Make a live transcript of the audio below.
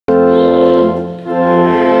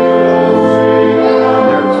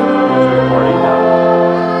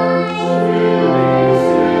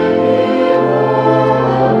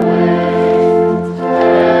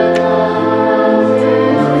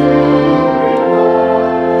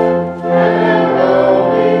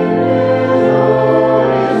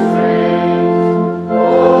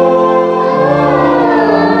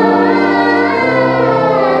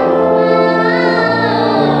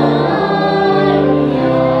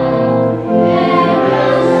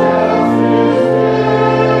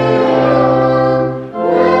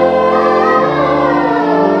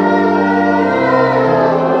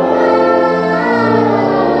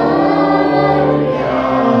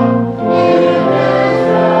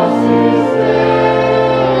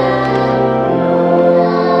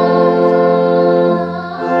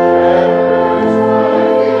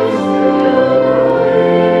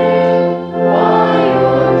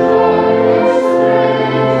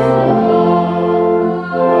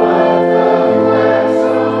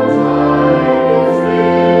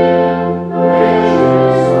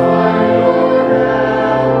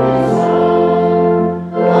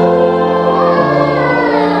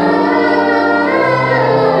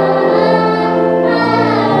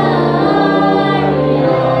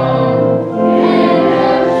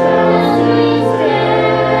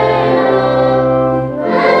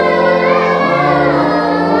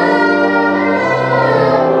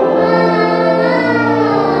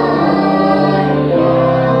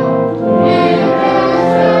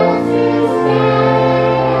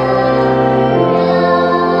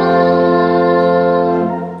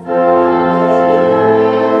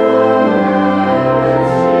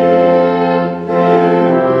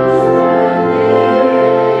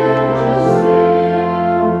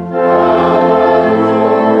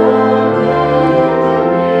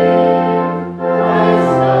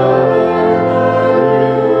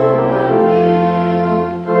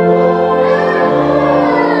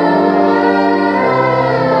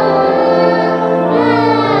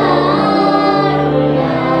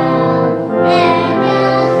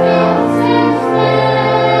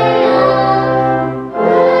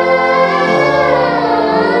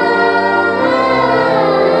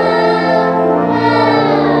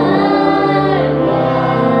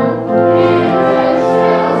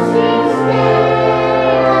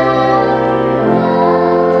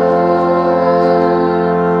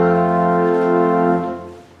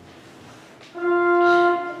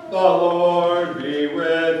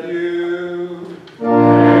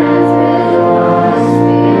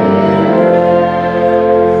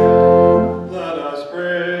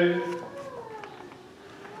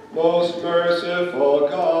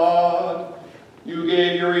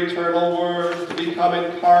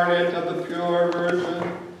anoint of the pure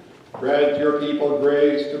Virgin, grant your people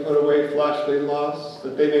grace to put away fleshly lusts,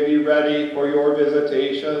 that they may be ready for your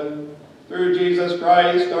visitation. Through Jesus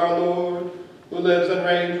Christ our Lord, who lives and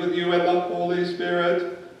reigns with you in the Holy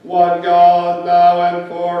Spirit, one God, now and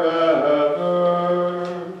forever.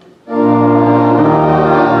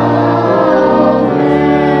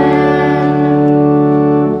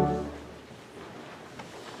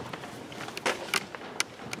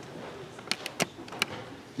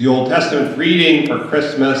 The Old Testament reading for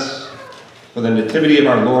Christmas for the Nativity of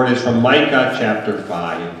our Lord is from Micah chapter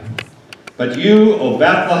 5. But you, O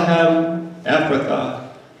Bethlehem, Ephrathah,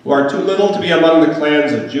 who are too little to be among the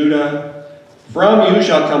clans of Judah, from you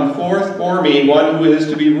shall come forth for me one who is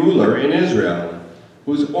to be ruler in Israel,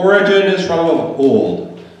 whose origin is from of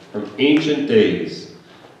old, from ancient days.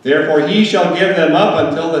 Therefore he shall give them up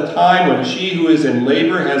until the time when she who is in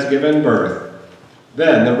labor has given birth.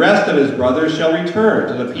 Then the rest of his brothers shall return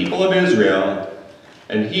to the people of Israel,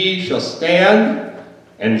 and he shall stand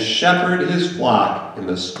and shepherd his flock in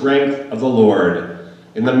the strength of the Lord,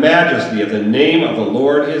 in the majesty of the name of the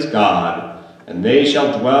Lord his God, and they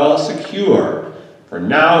shall dwell secure, for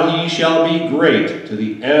now he shall be great to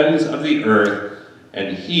the ends of the earth,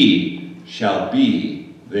 and he shall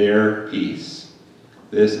be their peace.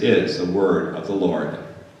 This is the word of the Lord.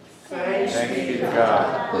 Thanks be to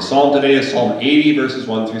God. The psalm today is Psalm 80, verses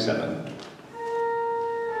 1 through 7.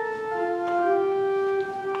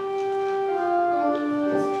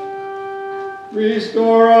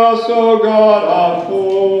 Restore us, O God of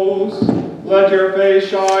hosts. Let your face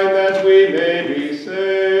shine that we may be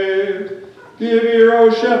saved. Give ear, O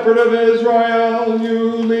shepherd of Israel,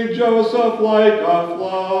 you who lead Joseph like a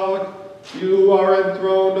flock. You who are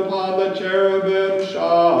enthroned upon the cherubim,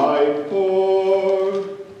 shine forth.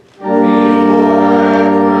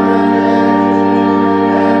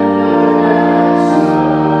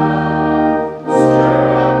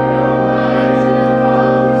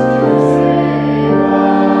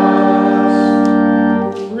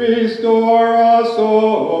 Restore us,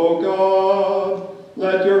 O God.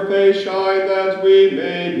 Let your face shine that we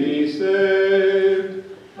may be saved.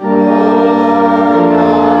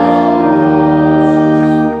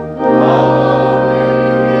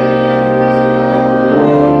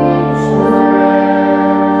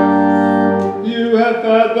 You have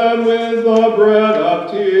fed them with the bread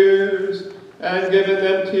of tears, and given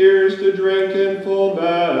them tears to drink in full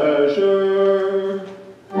measure.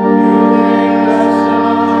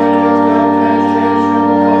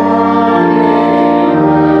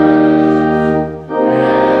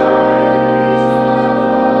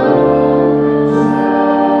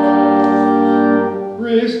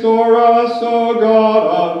 Restore us, O God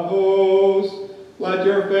of hosts. Let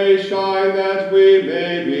your face shine that we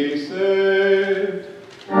may be saved.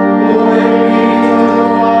 Glory be to the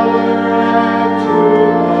Father, and to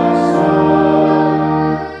the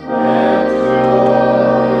Son, and to the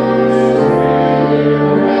Holy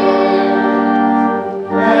Spirit,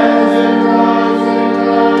 as it was in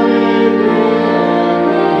the beginning,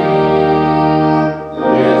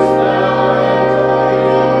 is now,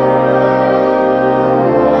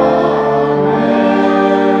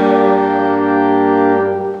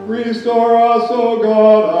 and restore us, O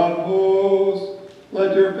God of hosts.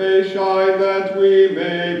 Let your face shine that we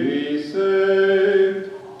may be saved.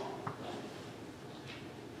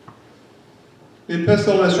 The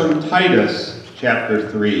epistle is from Titus, chapter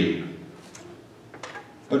 3.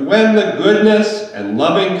 But when the goodness and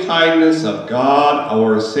loving kindness of God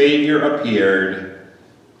our Savior appeared,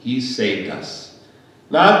 he saved us,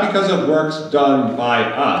 not because of works done by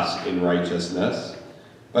us in righteousness,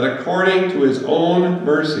 but according to his own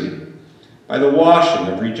mercy, by the washing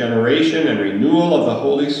of regeneration and renewal of the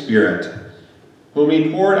Holy Spirit, whom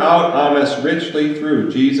he poured out on us richly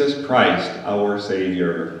through Jesus Christ our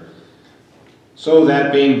Savior, so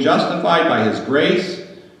that being justified by his grace,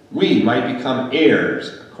 we might become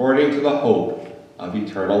heirs according to the hope of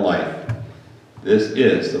eternal life. This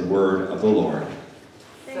is the word of the Lord.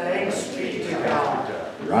 Thanks be to God.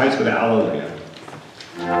 Rise for the Alleluia.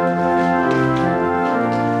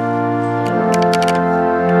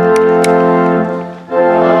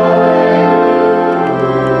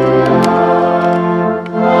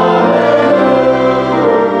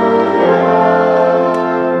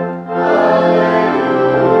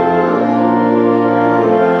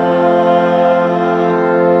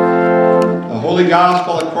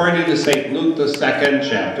 Gospel according to St. Luke, the 2nd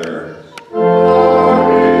chapter.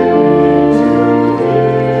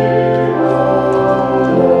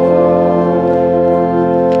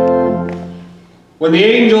 When the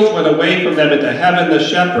angels went away from them into heaven, the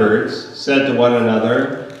shepherds said to one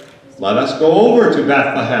another, Let us go over to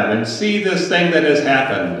Bethlehem and see this thing that has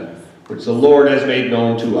happened, which the Lord has made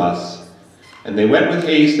known to us. And they went with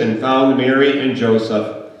haste and found Mary and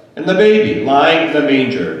Joseph and the baby lying in the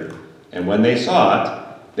manger. And when they saw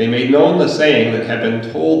it, they made known the saying that had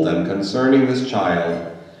been told them concerning this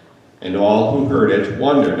child. And all who heard it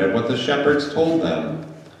wondered at what the shepherds told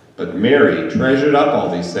them. But Mary treasured up all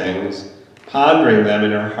these things, pondering them in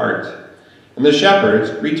her heart. And the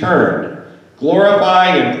shepherds returned,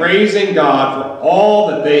 glorifying and praising God for all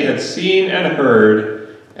that they had seen and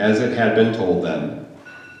heard, as it had been told them.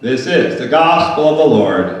 This is the gospel of the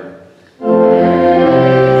Lord.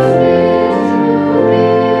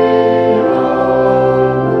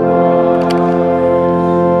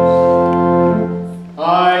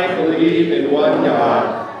 I believe in one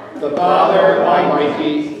God, the Father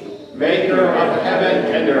Almighty, maker of heaven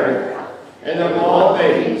and earth, and of all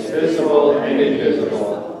things visible and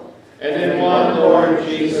invisible, and in one Lord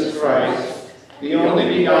Jesus Christ, the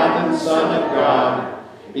only begotten Son of God,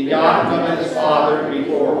 begotten of his Father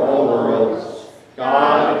before all worlds,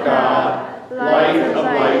 God of God, light of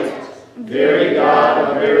light, very God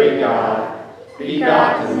of very God,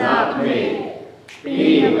 begotten, not made,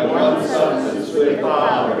 being of one substance with the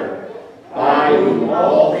Father, by whom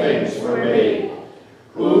all things were made,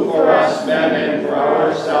 who for us men and for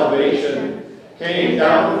our salvation came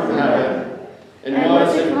down from heaven, and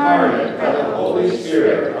was incarnate by the Holy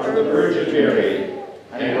Spirit of the Virgin Mary,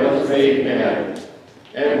 and was made man,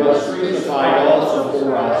 and was crucified also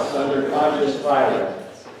for us under Pontius Pilate.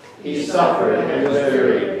 He suffered and was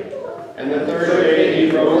buried, and the third day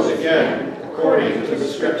he rose again, according to the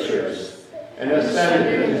Scriptures, and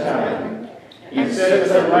ascended into heaven. He sits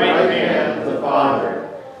at the right hand of the Father,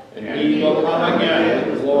 and he will come again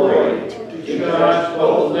in glory to judge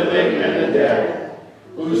both the living and the dead,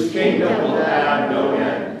 whose kingdom will have no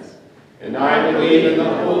end. And I believe in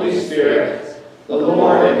the Holy Spirit, the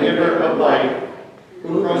Lord and giver of life,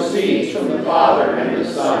 who proceeds from the Father and the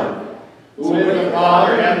Son, who with the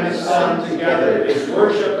Father and the Son together is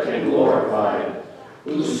worshipped and glorified,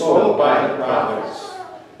 who spoke by the prophets.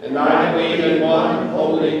 And I believe in one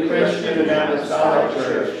holy Christian and apostolic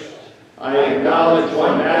church. I acknowledge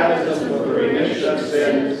one baptism for the remission of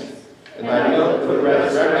sins, and I look for the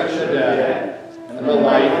resurrection of the dead and the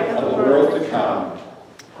life of the world to come.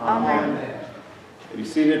 Amen. Be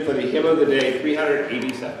seated for the hymn of the day,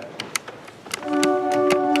 387.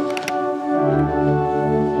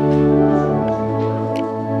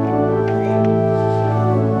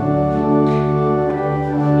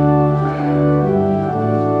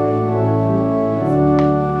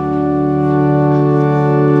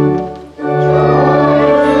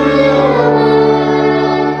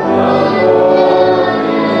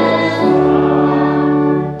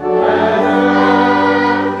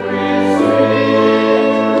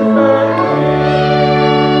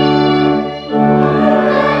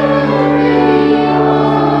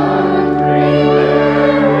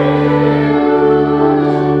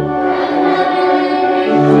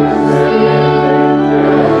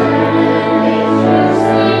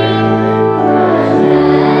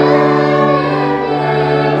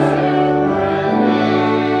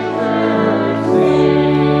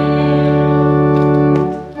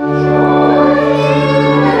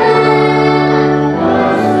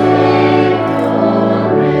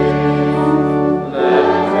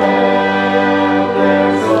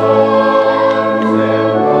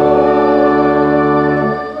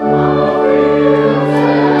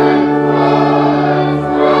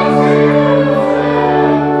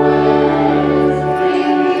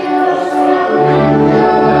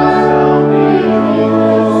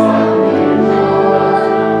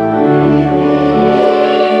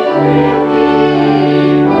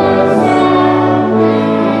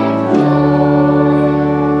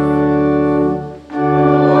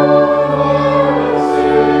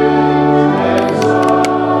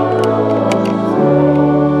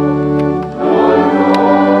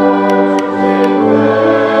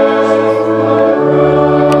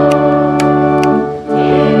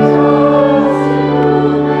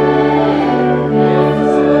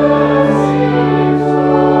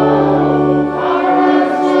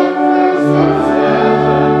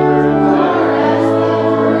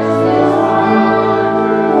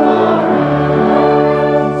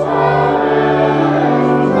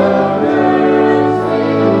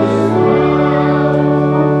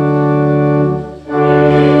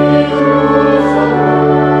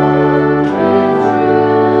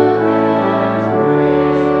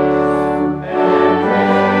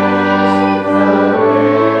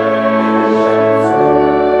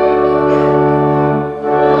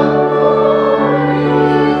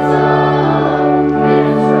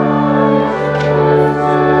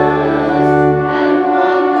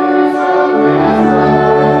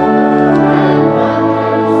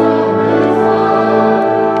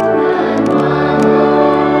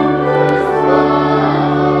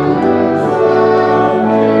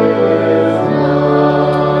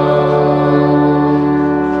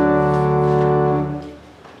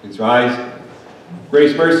 rise.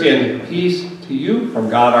 Grace, mercy, and peace to you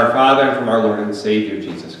from God our Father and from our Lord and Savior,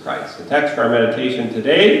 Jesus Christ. The text for our meditation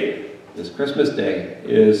today, this Christmas day,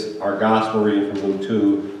 is our gospel reading from Luke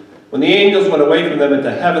 2. When the angels went away from them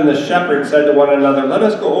into heaven, the shepherds said to one another, "Let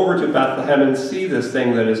us go over to Bethlehem and see this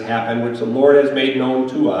thing that has happened, which the Lord has made known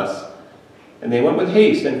to us." And they went with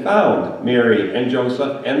haste and found Mary and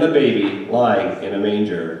Joseph and the baby lying in a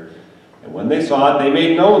manger. And when they saw it, they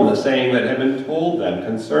made known the saying that had been told them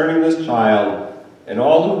concerning this child. And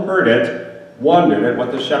all who heard it wondered at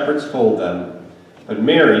what the shepherds told them. But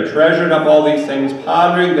Mary treasured up all these things,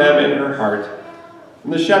 pondering them in her heart.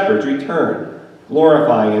 And the shepherds returned,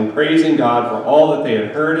 glorifying and praising God for all that they had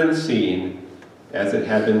heard and seen, as it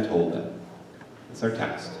had been told them. That's our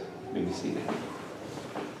text. You may be seated.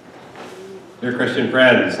 Dear Christian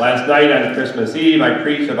friends, last night on Christmas Eve, I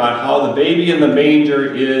preached about how the baby in the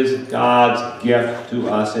manger is God's gift to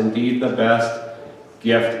us, indeed the best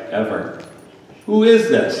gift ever. Who is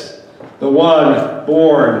this? The one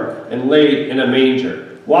born and laid in a manger.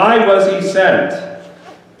 Why was he sent?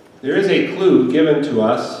 There is a clue given to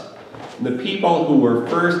us in the people who were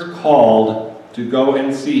first called to go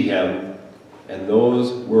and see him, and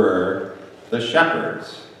those were the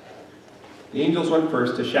shepherds. The angels went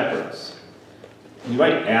first to shepherds. You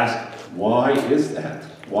might ask, why is that?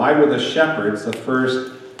 Why were the shepherds the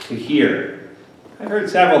first to hear? I've heard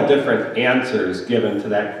several different answers given to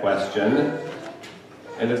that question.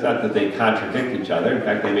 And it's not that they contradict each other. In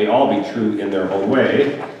fact, they may all be true in their own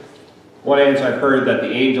way. One answer I've heard that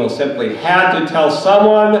the angels simply had to tell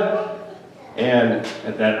someone, and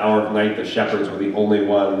at that hour of night, the shepherds were the only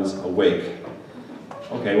ones awake.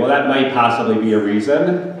 Okay, well, that might possibly be a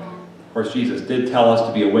reason. Of course, Jesus did tell us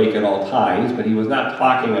to be awake at all times, but he was not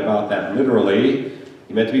talking about that literally.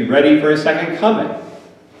 He meant to be ready for his second coming,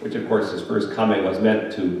 which, of course, his first coming was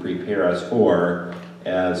meant to prepare us for,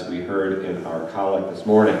 as we heard in our collect this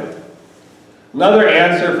morning. Another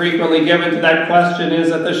answer frequently given to that question is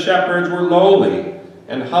that the shepherds were lowly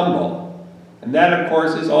and humble. And that, of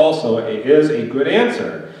course, is also a good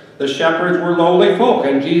answer. The shepherds were lowly folk,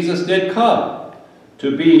 and Jesus did come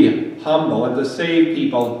to be humble and to save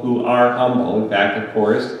people who are humble. In fact, of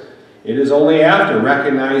course, it is only after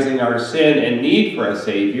recognizing our sin and need for a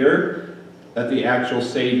Savior that the actual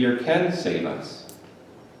Savior can save us.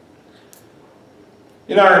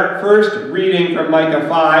 In our first reading from Micah 5,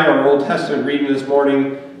 our Old Testament reading this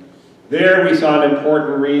morning, there we saw an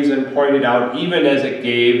important reason pointed out even as it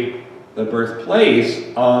gave the birthplace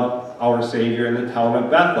of our Savior in the town of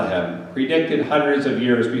Bethlehem, predicted hundreds of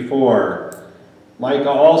years before. Micah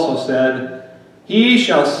also said, "He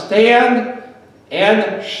shall stand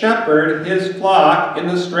and shepherd his flock in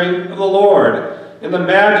the strength of the Lord, in the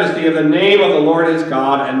majesty of the name of the Lord his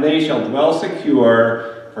God, and they shall dwell secure.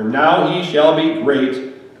 For now he shall be great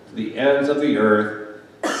to the ends of the earth,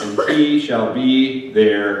 and he shall be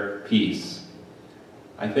their peace."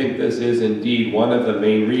 I think this is indeed one of the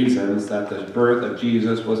main reasons that the birth of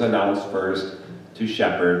Jesus was announced first to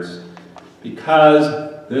shepherds, because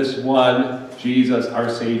this one, Jesus, our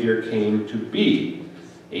Savior, came to be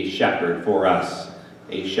a shepherd for us,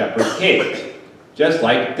 a shepherd king. Just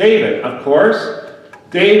like David, of course.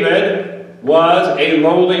 David was a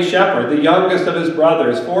lowly shepherd, the youngest of his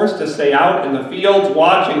brothers, forced to stay out in the fields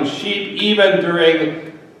watching sheep even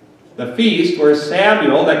during the feast where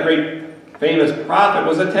Samuel, that great famous prophet,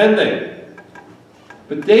 was attending.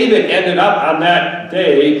 But David ended up on that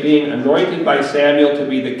day being anointed by Samuel to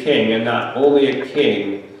be the king, and not only a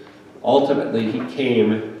king, ultimately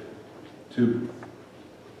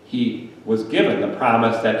he was given the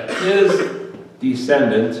promise that his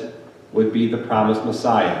descendant would be the promised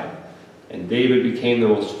Messiah. And David became the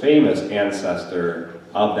most famous ancestor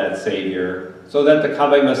of that Savior, so that the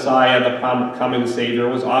coming Messiah, the coming Savior,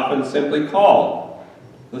 was often simply called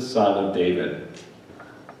the Son of David.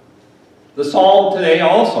 The psalm today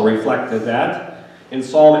also reflected that. In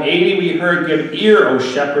Psalm 80 we heard, "Give ear, O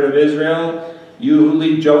shepherd of Israel, you who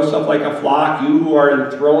lead Joseph like a flock, you who are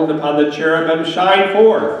enthroned upon the cherubim, shine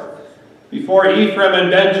forth. Before Ephraim and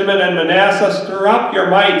Benjamin and Manasseh, stir up your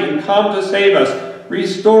might and come to save us.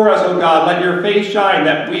 Restore us, O God, let your face shine,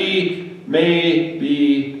 that we may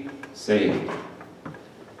be saved."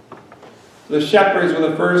 The shepherds were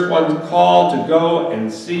the first ones called to go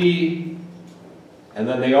and see, and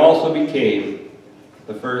then they also became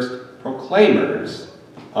the first proclaimers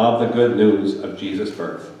of the good news of Jesus'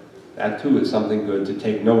 birth. That too is something good to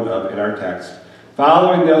take note of in our text.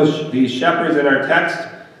 Following these shepherds in our text,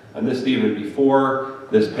 and this even before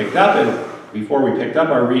this picked up, and before we picked up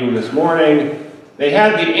our reading this morning, they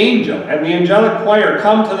had the angel and the angelic choir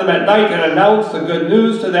come to them at night and announce the good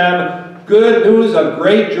news to them good news of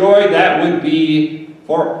great joy that would be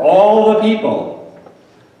for all the people.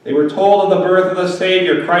 They were told of the birth of the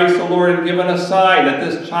Savior, Christ the Lord, and given a sign that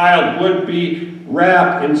this child would be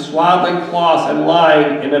wrapped in swaddling cloths and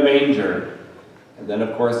lying in a manger. And then,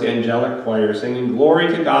 of course, the angelic choir singing, "Glory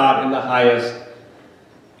to God in the highest,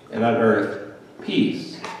 and on earth,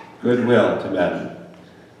 peace, goodwill to men."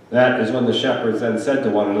 That is when the shepherds then said to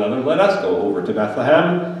one another, "Let us go over to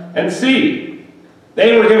Bethlehem and see."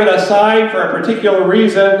 They were given a sign for a particular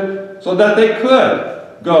reason so that they could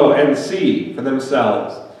go and see for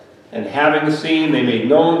themselves. And having seen, they made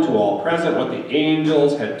known to all present what the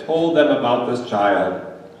angels had told them about this child.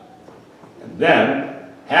 And then,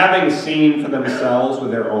 having seen for themselves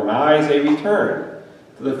with their own eyes, they returned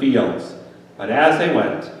to the fields. But as they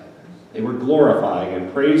went, they were glorifying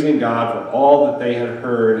and praising God for all that they had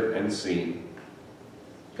heard and seen.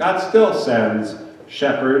 God still sends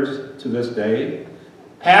shepherds to this day.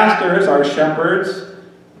 Pastors are shepherds,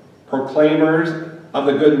 proclaimers of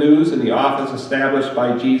the good news in the office established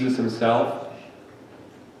by Jesus himself.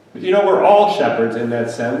 But you know, we're all shepherds in that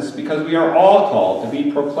sense because we are all called to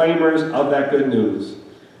be proclaimers of that good news.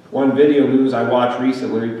 One video news I watched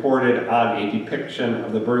recently reported on a depiction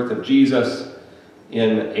of the birth of Jesus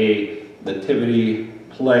in a nativity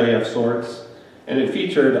play of sorts. And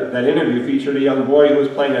that interview featured a young boy who was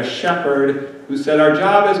playing a shepherd who said, "Our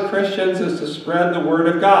job as Christians is to spread the word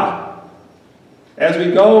of God. As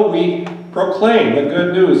we go, we proclaim the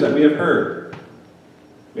good news that we have heard."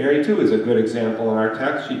 Mary, too, is a good example in our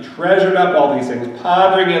text. She treasured up all these things,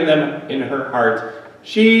 pondering them in her heart.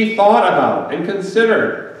 She thought about and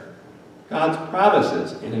considered God's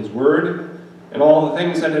promises in his word and all the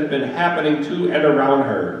things that had been happening to and around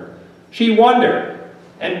her. She wondered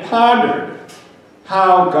and pondered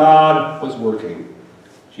how God was working.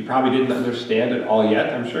 She probably didn't understand it all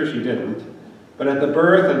yet. I'm sure she didn't. But at the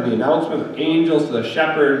birth and the announcement of angels to the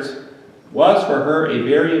shepherds was for her a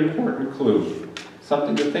very important clue,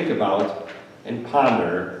 something to think about and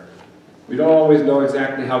ponder. We don't always know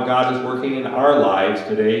exactly how God is working in our lives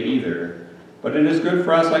today either, but it is good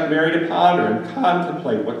for us, like Mary, to ponder and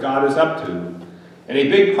contemplate what God is up to. And a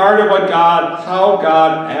big part of how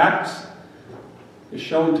God acts is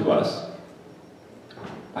shown to us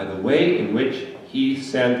by the way in which he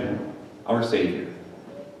sent our Savior,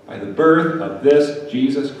 by the birth of this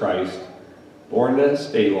Jesus Christ, born in a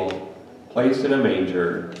stable, placed in a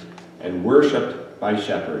manger, and worshipped by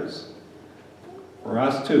shepherds. For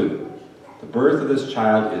us too, the birth of this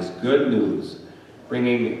child is good news,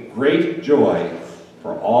 bringing great joy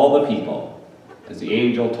for all the people, as the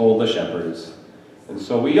angel told the shepherds. And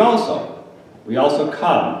so we also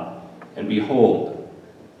come and behold,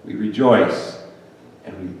 we rejoice,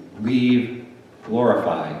 and we leave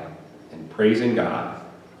glorifying and praising God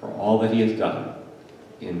for all that he has done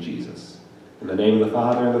in Jesus. In the name of the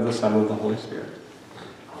Father, and of the Son, and of the Holy Spirit.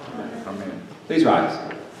 Amen. Please rise.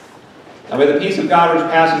 Now may the peace of God, which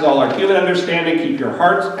passes all our human understanding, keep your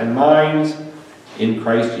hearts and minds in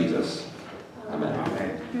Christ Jesus. Amen.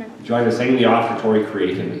 Amen. Join us singing the offertory,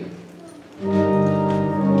 "Create in Me."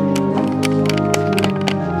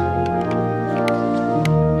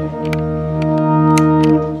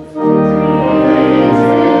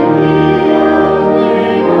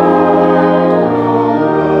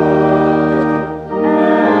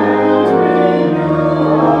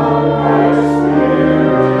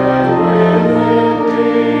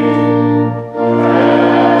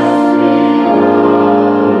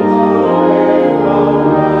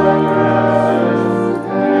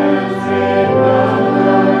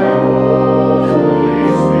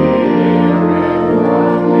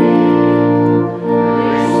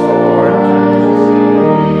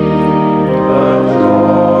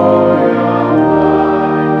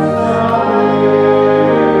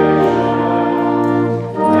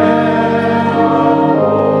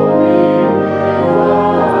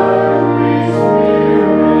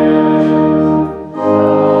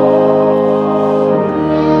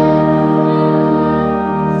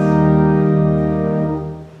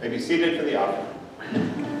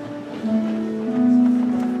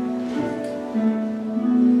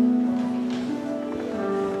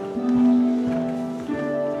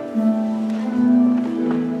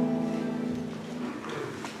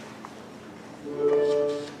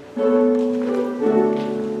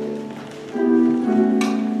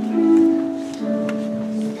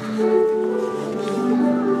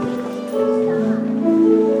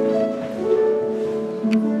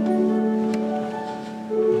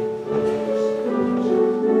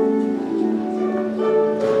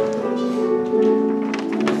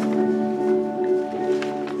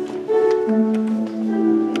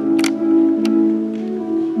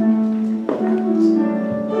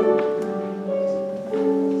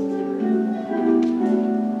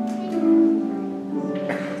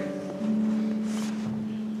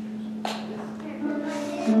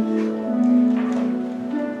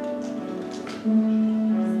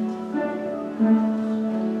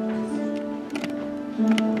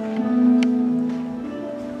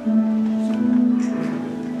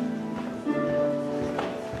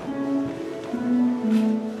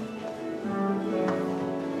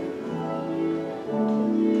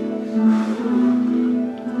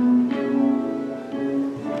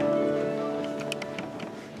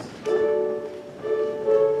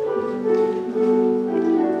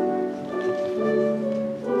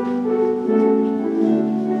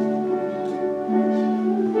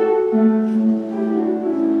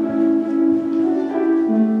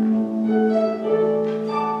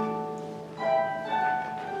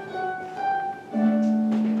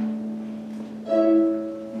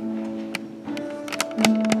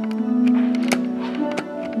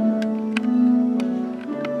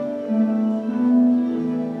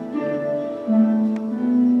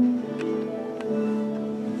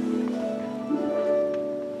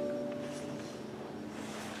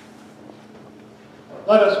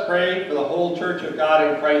 Let us pray for the whole Church of God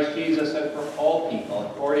in Christ Jesus and for all people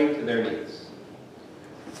according to their needs.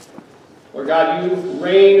 Lord God, you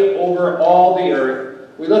reign over all the earth.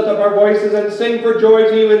 We lift up our voices and sing for joy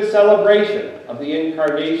to you in celebration of the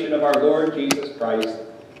incarnation of our Lord Jesus Christ.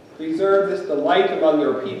 Preserve this delight among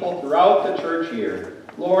your people throughout the church year.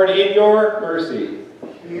 Lord, in your mercy,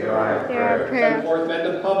 Hear our prayer. send forth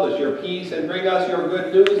men to publish your peace and bring us your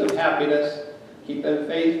good news of happiness. Keep them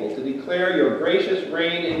faithful to declare your gracious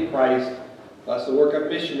reign in Christ. Bless the work of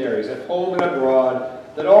missionaries at home and abroad,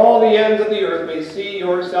 that all the ends of the earth may see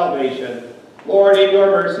your salvation. Lord, in your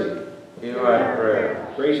mercy, Hear our prayer.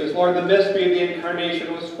 gracious Lord, the mystery of the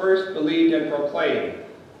Incarnation was first believed and proclaimed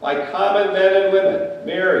by common men and women,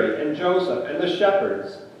 Mary and Joseph and the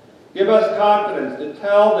shepherds. Give us confidence to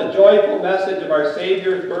tell the joyful message of our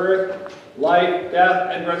Savior's birth, life, death,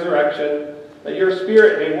 and resurrection, that your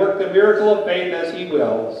Spirit may work the miracle of faith as he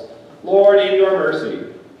wills. Lord, in your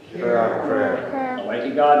mercy, Hear our prayer.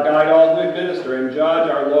 Almighty God, guide all who administer and judge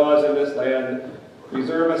our laws in this land.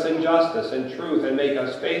 Preserve us in justice and truth and make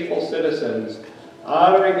us faithful citizens,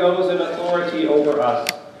 honoring those in authority over us.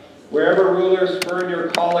 Wherever rulers spurn your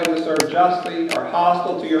calling to serve justly, are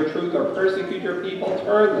hostile to your truth, or persecute your people,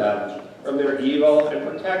 turn them from their evil and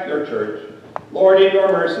protect your church. Lord, in your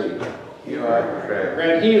mercy, Hear our prayer.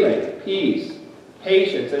 grant healing, peace,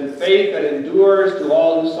 patience, and faith that endures to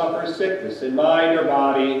all who suffer sickness in mind or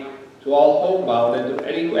body, to all homebound, and to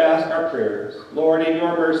any who ask our prayers. Lord, in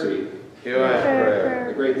your mercy, Hear our prayer.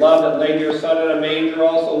 the great love that laid your Son in a manger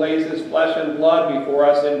also lays his flesh and blood before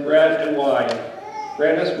us in bread and wine.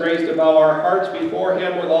 Grant us grace to bow our hearts before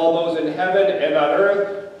him with all those in heaven and on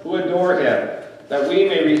earth who adore him, that we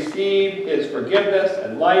may receive his forgiveness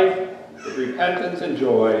and life with repentance and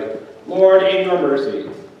joy. Lord, in your mercy,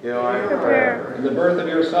 Hear our prayer. in the birth of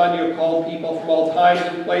your Son, you have called people from all times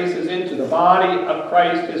and places into the body of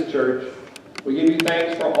Christ, his church. We give you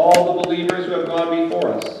thanks for all the believers who have gone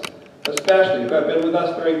before us, especially who have been with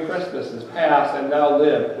us during Christmases past and now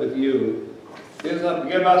live with you. Give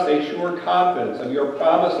us a sure confidence of your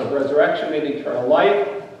promise of resurrection and eternal life,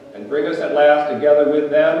 and bring us at last together with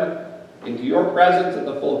them into your presence at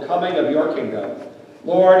the full coming of your kingdom.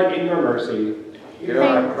 Lord, in your mercy, Hear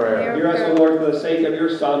our prayer. hear us, O Lord, for the sake of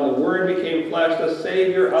your Son, the Word became flesh, the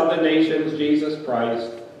Savior of the nations, Jesus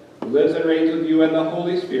Christ, who lives and reigns with you in the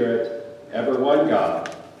Holy Spirit, ever one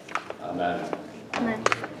God. Amen. Amen.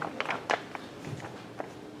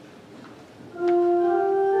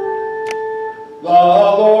 The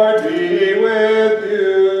Lord be with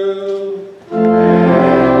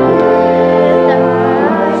you.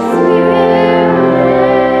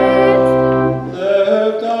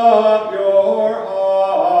 Lift up your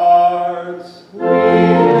hearts. We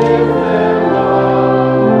lift them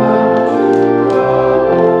up unto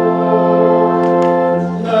God.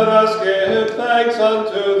 Let us give thanks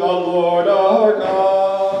unto the Lord our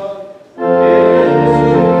God.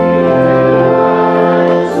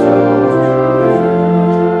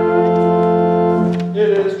 It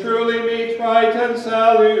is truly meet, right, and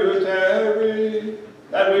salutary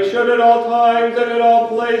that we should at all times and in all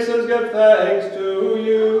places give thanks to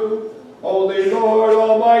you, Holy Lord,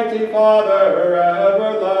 Almighty Father,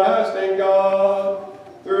 everlasting God,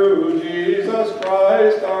 through Jesus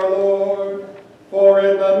Christ our Lord. For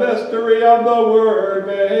in the mystery of the Word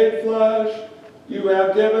made flesh, you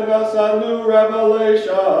have given us a new revelation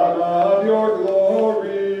of your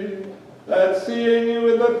glory, that seeing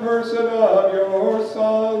you in the person of your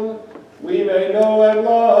Son, we may know and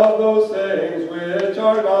love those things which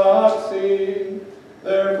are not seen.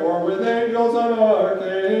 Therefore, with angels and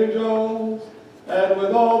archangels, and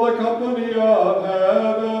with all the company of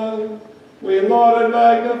heaven, we laud and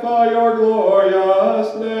magnify your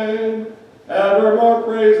glorious name, evermore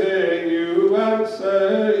praising you and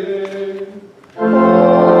saying,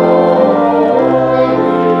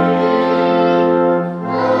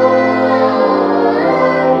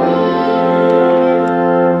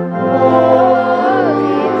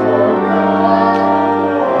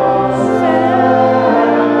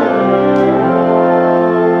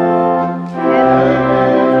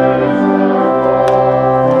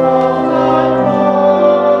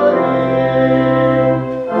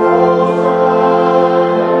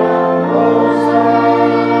 Hosanna, Hosanna.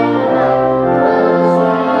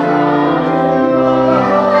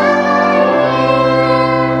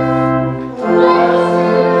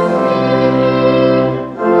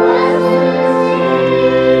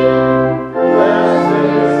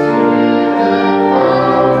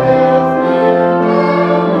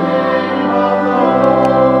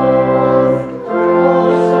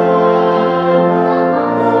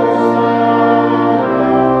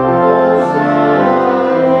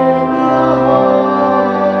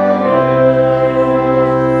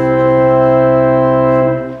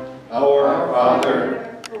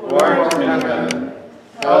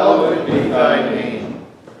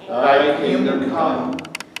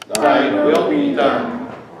 will be done,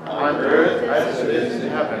 on earth as it is in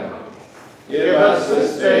heaven. Give us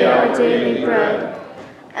this day our daily bread,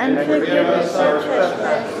 and forgive us our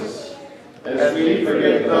trespasses, as we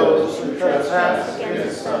forgive those who trespass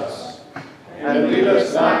against us. And lead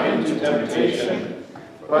us not into temptation,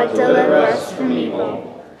 but deliver us from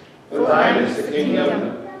evil. For thine is the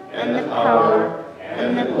kingdom, and the power,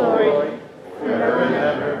 and the glory, forever and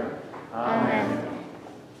ever. Amen.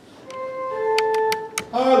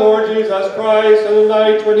 Our Lord Jesus Christ, on the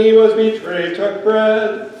night when he was betrayed, took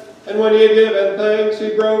bread, and when he had given thanks,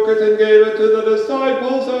 he broke it and gave it to the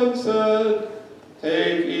disciples and said,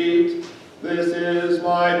 Take, eat, this is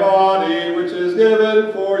my body, which is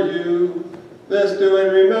given for you. This do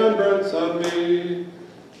in remembrance of me.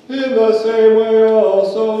 In the same way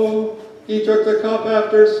also, he took the cup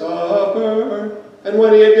after supper, and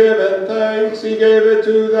when he had given thanks, he gave it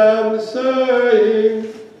to them,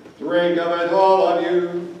 saying, Drink of it, all of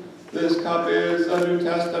you. This cup is the New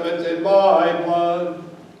Testament in my blood,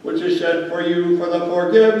 which is shed for you for the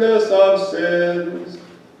forgiveness of sins.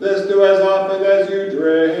 This do as often as you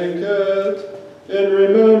drink it, in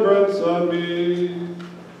remembrance of me.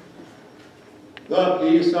 The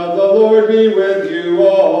peace of the Lord be with you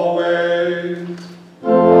always.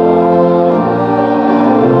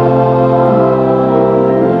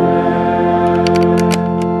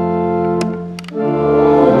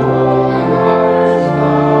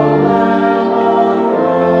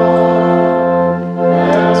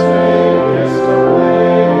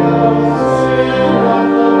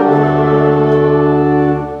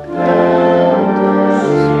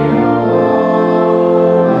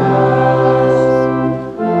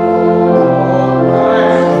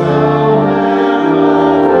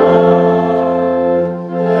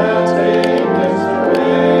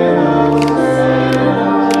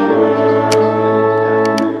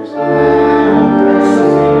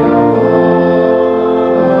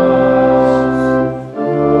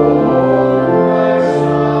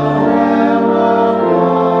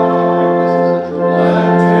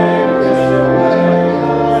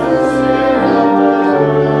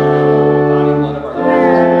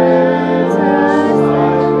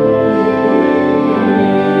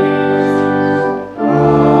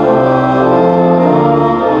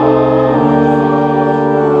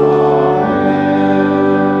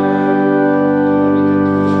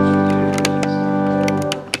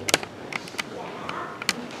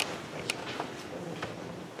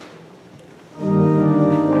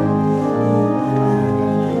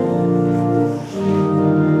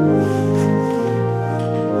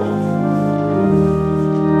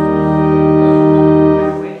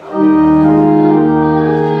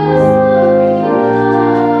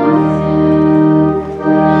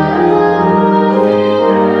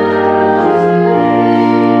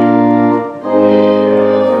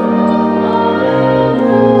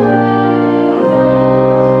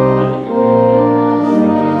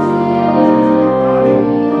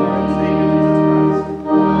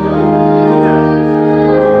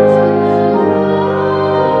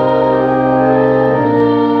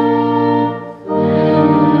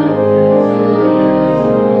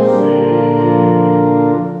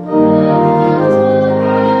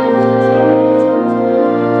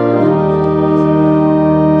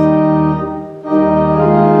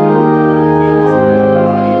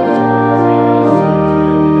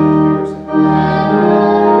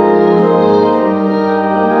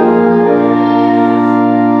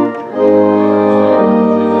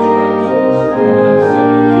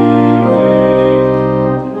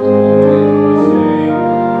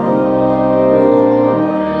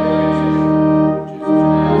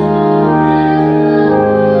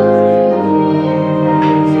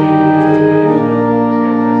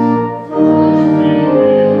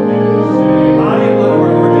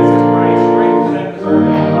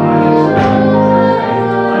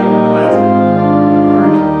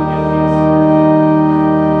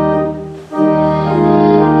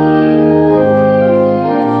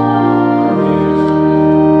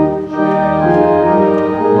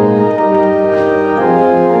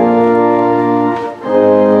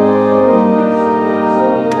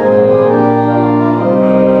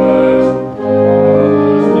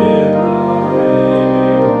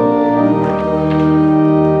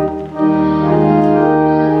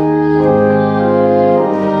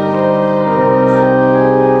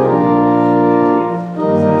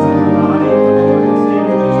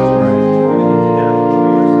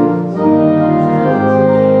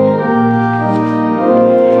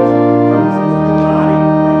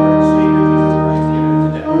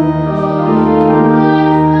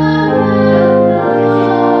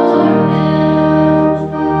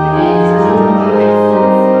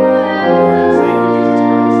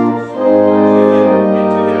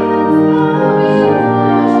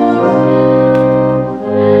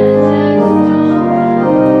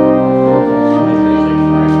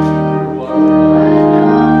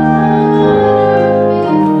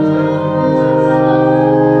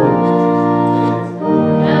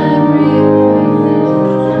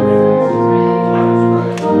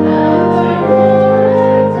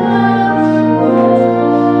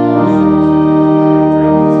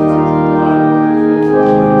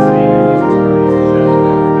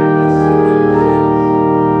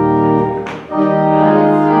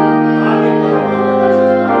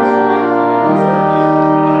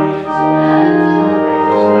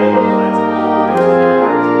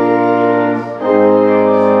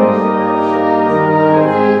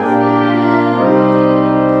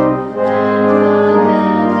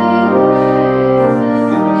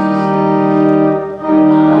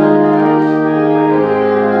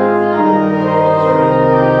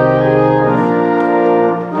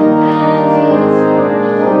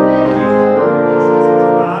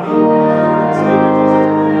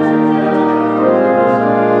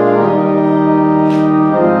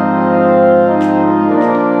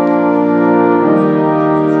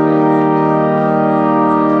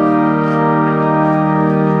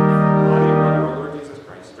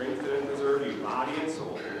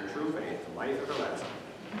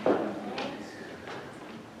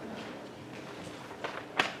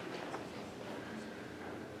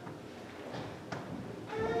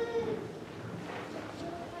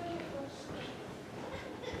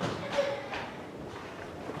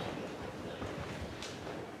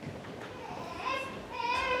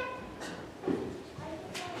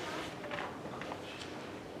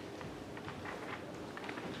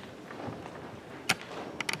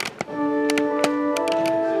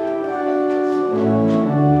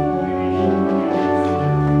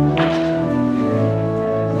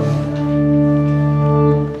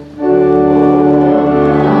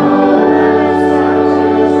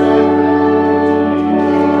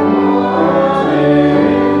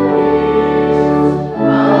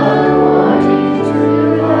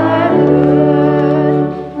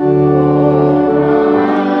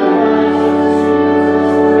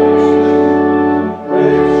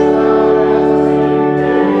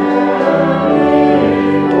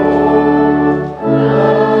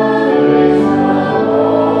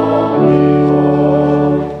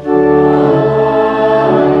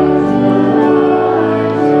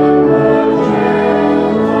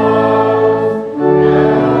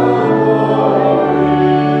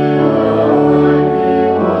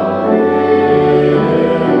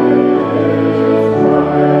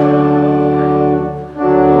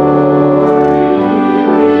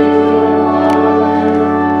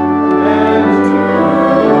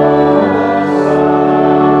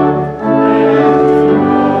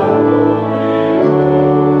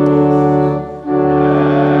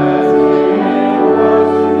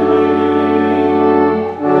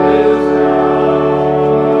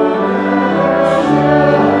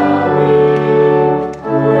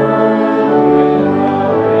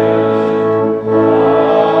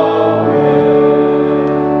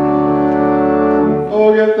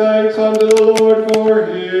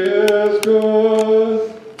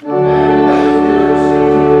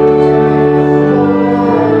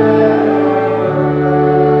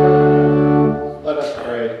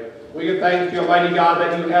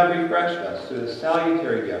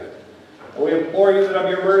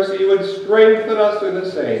 of your mercy, you would strengthen us through the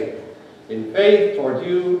same, in faith toward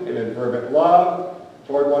you and in fervent love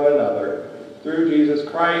toward one another, through Jesus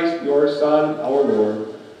Christ, your Son, our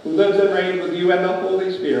Lord, who lives and reigns with you and the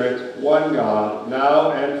Holy Spirit, one God,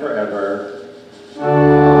 now and forever.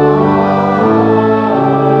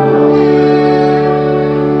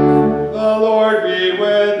 The Lord be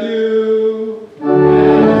with you. And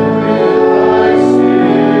with thy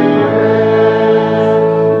spirit.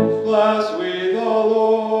 Bless we the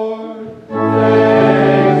Lord.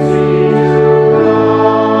 Thanks be to God.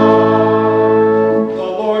 The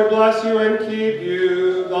Lord bless you and keep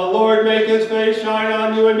you. The Lord make his face shine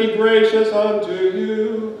on you and be gracious unto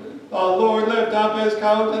you. The Lord lift up his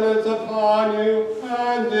countenance upon you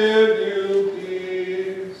and give you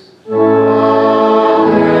peace. Amen.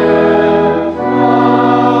 Amen.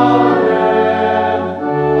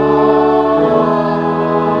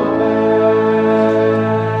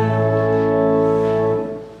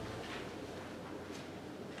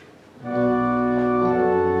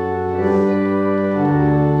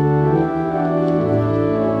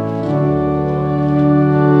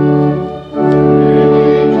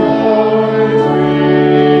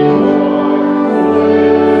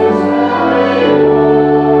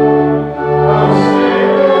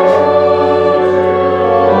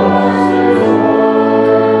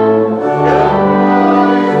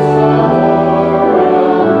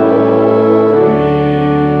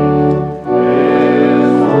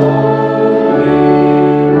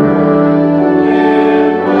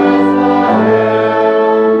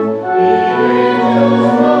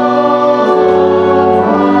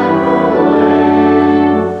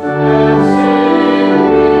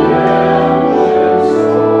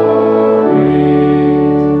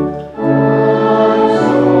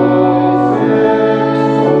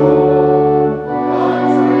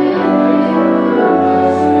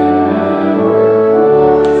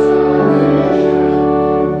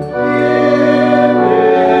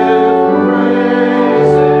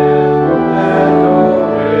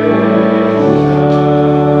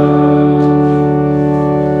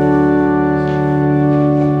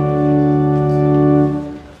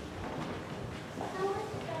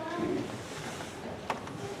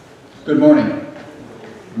 Good morning.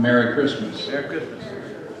 Merry Christmas. Merry Christmas.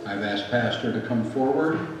 I've asked Pastor to come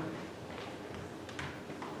forward.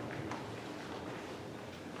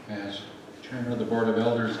 As Chairman of the Board of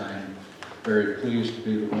Elders, I am very pleased to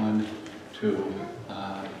be the one to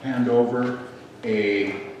hand over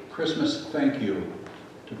a Christmas thank you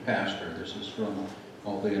to Pastor. This is from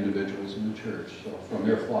all the individuals in the church. So from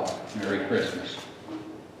your flock, Merry Christmas.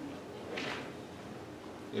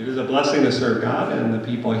 It is a blessing to serve God and the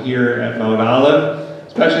people here at Mount Olive,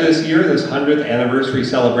 especially this year, this 100th anniversary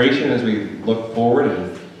celebration, as we look forward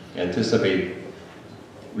and anticipate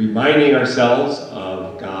reminding ourselves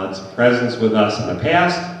of God's presence with us in the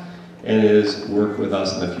past and his work with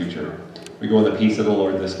us in the future. We go in the peace of the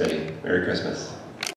Lord this day. Merry Christmas.